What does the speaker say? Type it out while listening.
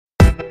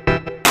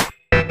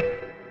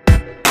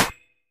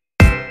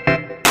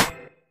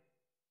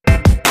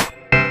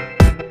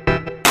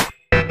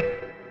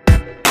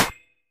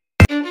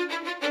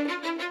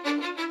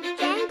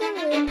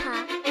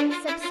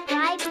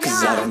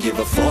give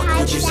a fuck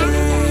what you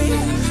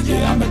say.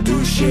 Yeah, I'ma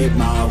do shit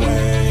my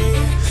way.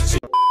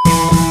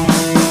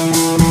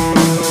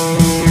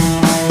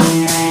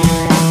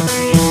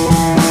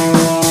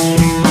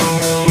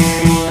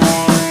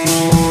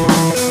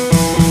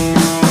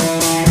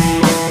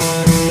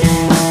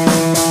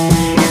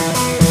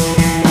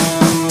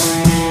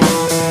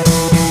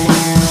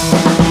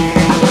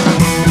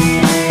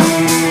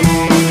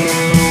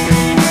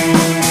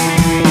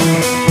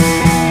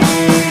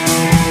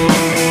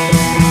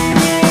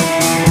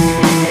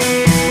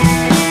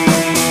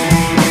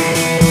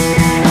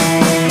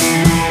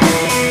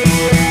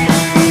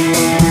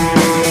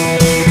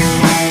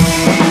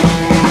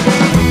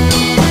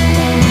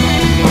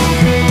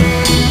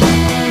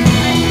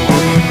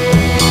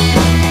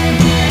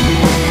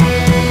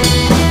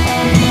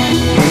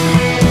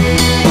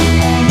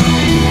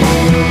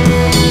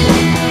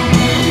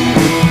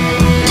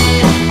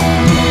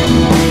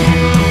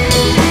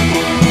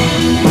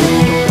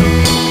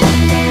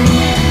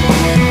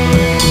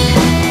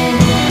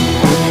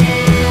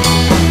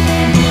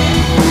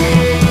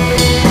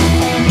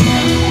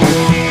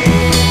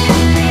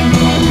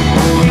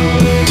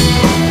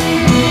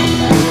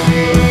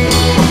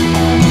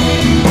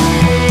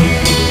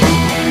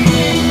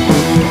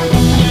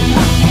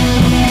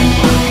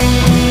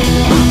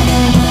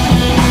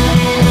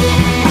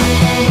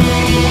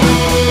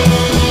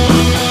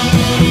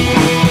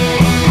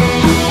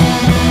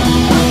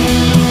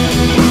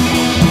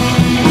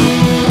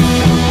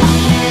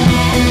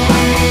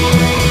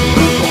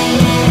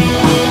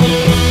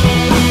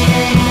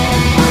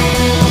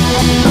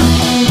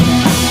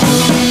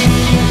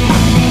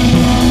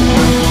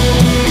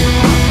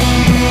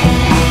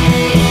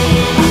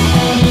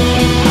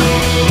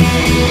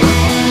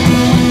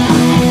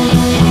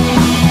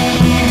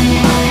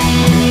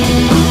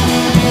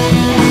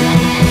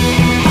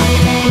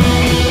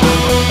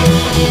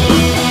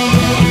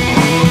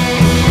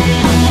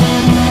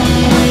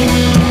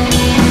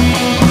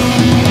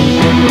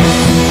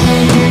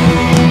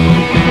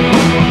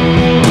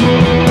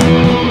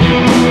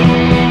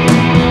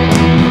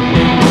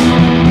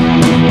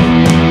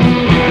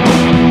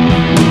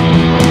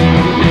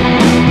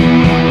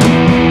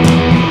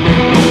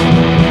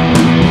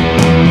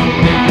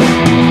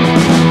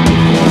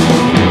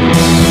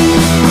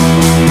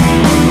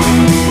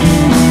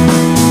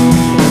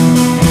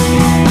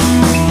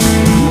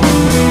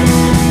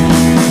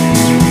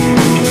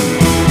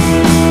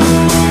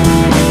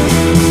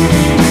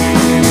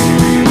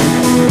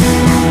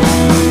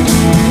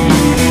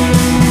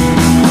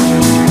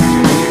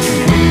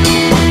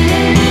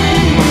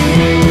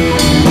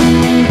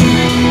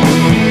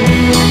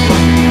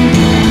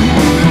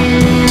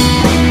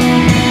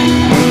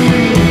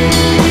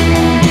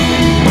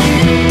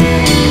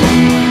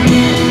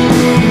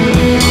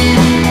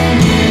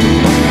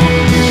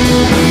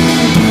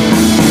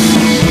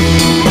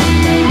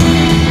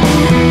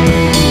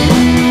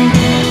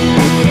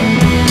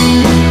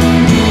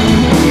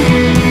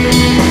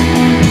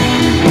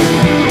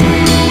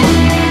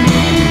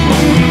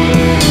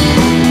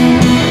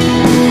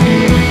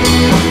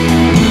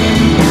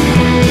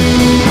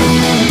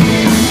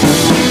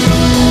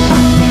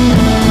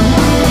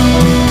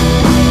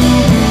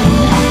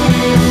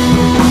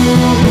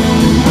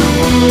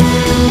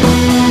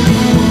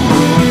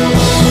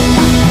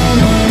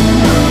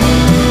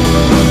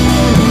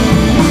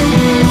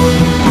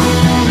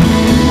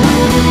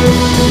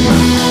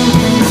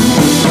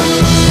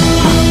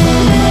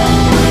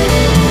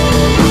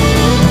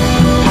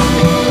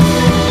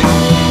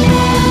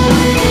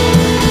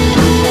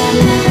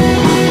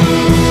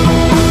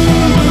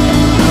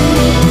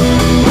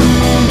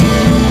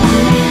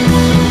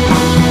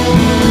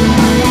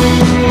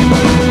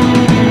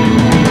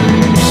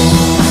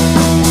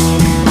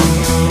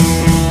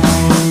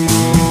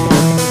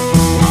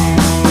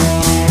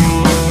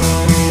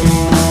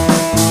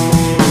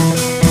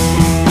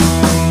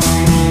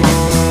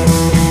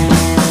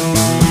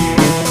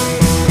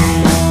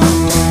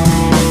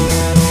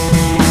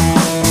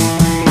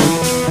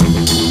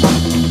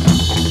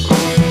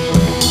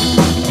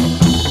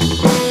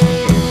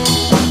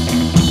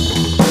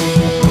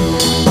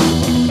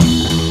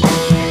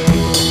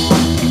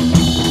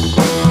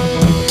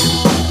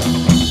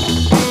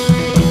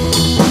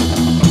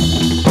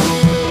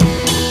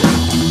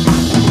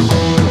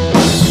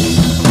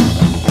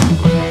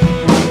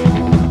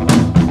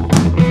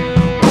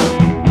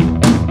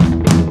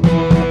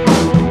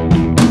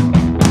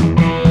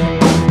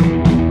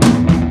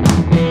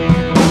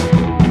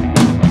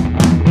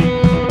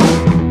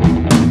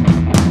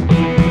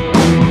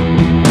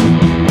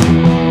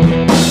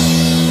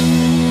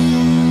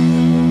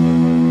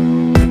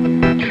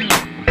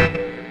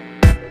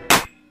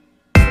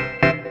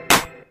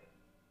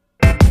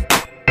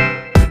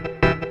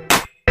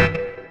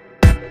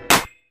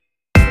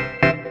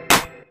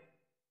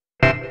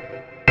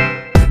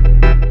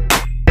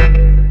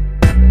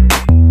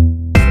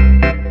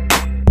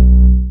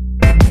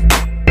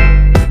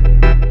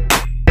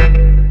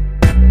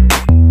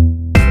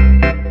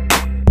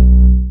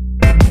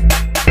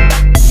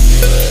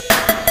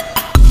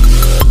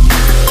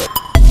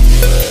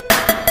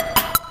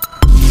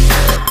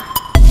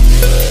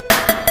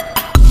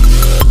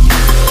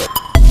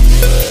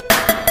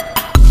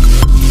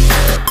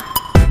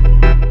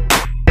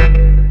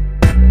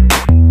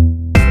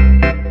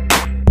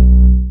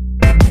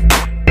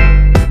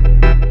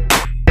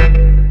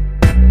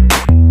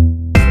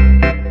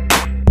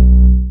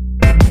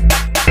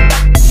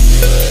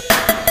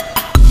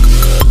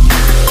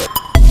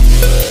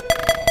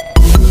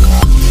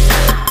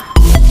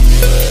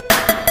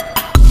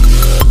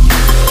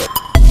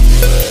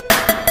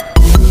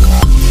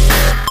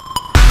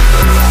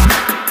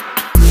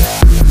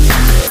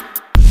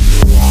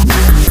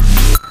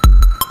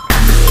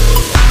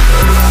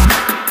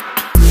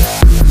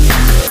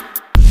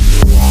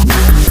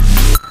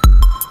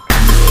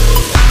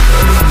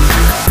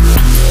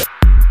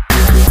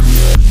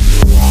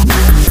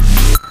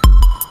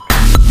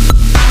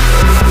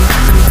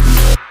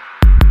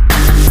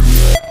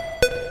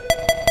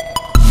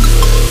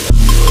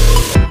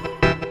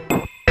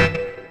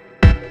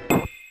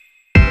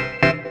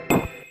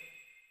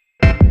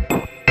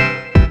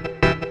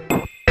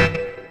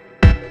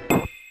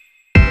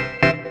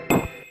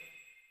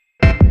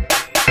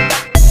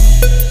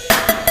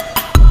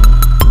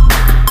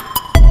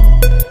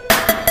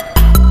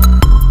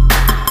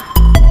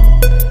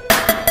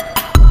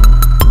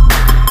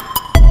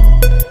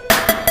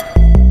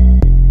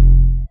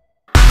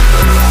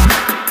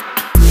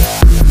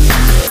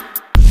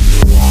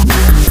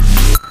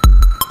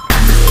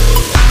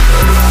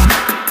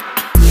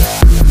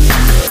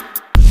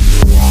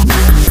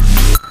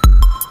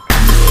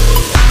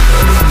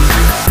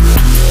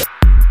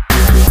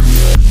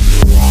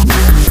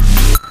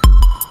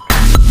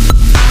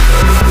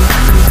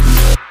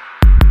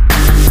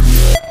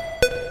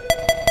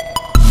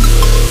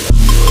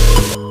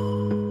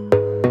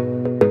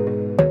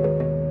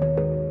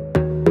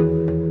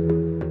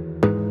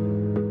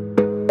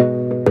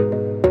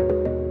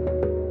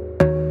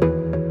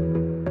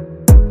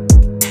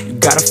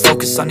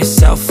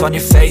 life, on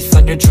your faith,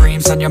 on your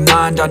dreams, on your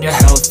mind, on your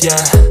health,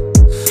 yeah.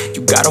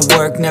 You gotta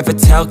work, never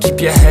tell,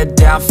 keep your head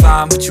down,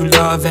 find what you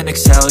love and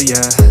excel,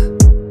 yeah.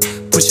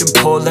 Push and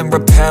pull and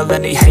repel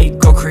any hate,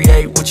 go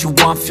create what you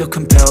want, feel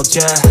compelled,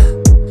 yeah.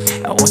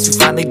 And once you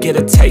finally get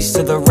a taste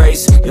of the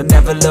race, you'll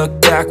never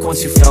look back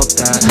once you felt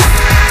that.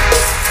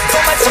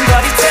 Don't let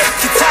somebody take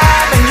your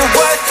time and your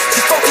worth,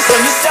 just focus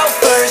on yourself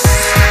first.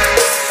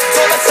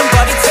 Don't let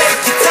somebody take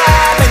your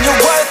time and your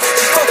worth,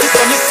 just focus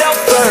on yourself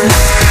first.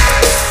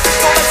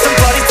 Don't let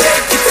somebody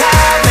take your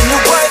time and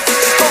your worth,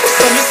 just focus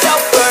on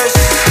yourself first.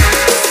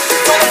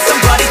 Don't let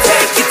somebody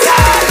take your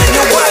time and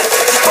your worth,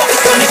 just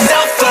focus on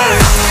yourself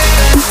first.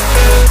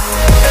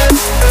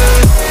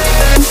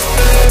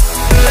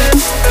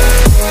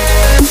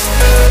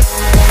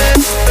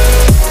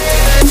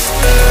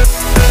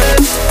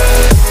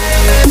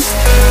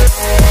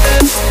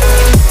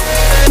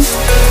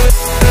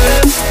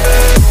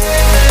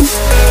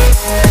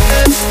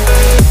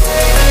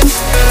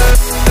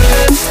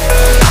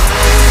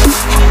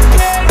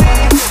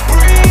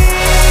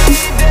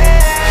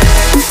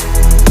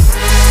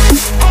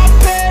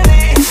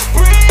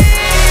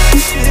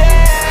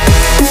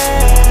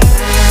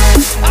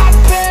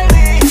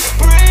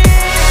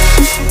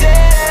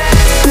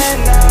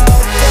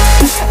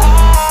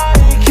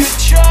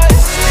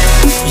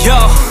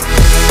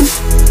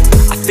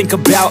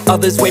 About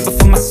others way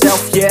before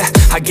myself, yeah.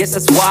 I guess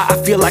that's why I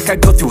feel like I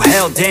go through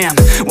hell, damn.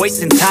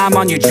 Wasting time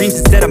on your dreams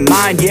instead of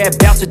mine, yeah.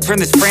 About to turn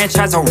this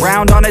franchise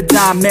around on a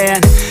dime,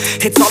 man.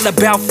 It's all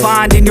about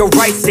finding your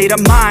right state of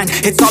mind.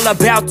 It's all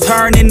about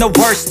turning the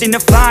worst into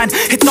fine.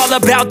 It's all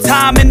about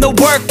time and the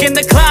work and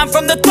the climb.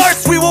 From the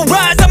thirst we will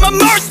rise, I'm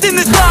immersed in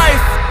this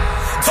life.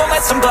 Don't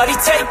let somebody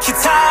take your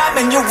time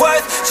and your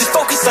worth, just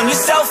focus on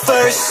yourself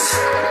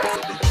first.